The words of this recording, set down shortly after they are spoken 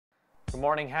Good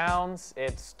morning, Hounds.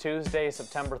 It's Tuesday,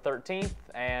 September 13th,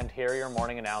 and here are your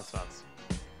morning announcements.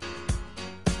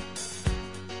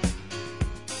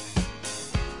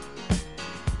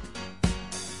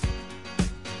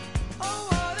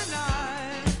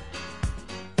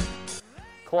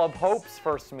 Club Hope's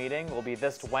first meeting will be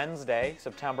this Wednesday,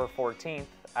 September 14th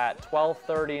at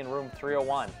 12:30 in room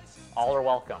 301. All are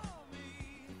welcome.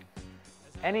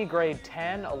 Any grade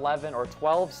 10, 11, or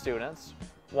 12 students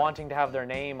wanting to have their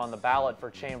name on the ballot for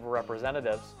Chamber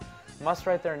Representatives must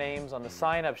write their names on the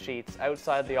sign-up sheets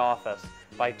outside the office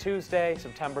by Tuesday,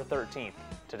 September 13th,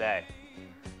 today.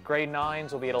 Grade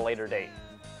 9s will be at a later date.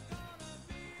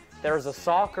 There is a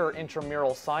soccer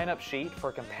intramural sign-up sheet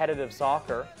for competitive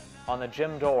soccer on the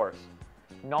gym doors.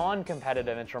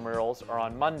 Non-competitive intramurals are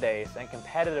on Mondays and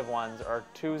competitive ones are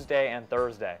Tuesday and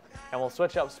Thursday. And we'll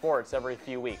switch up sports every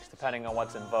few weeks depending on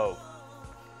what's in vogue.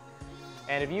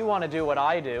 And if you want to do what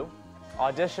I do,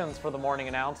 auditions for the morning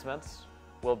announcements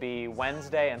will be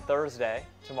Wednesday and Thursday,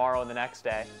 tomorrow and the next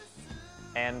day.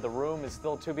 And the room is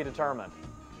still to be determined.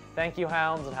 Thank you,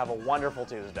 Hounds, and have a wonderful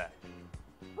Tuesday.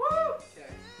 Woo!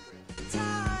 Okay.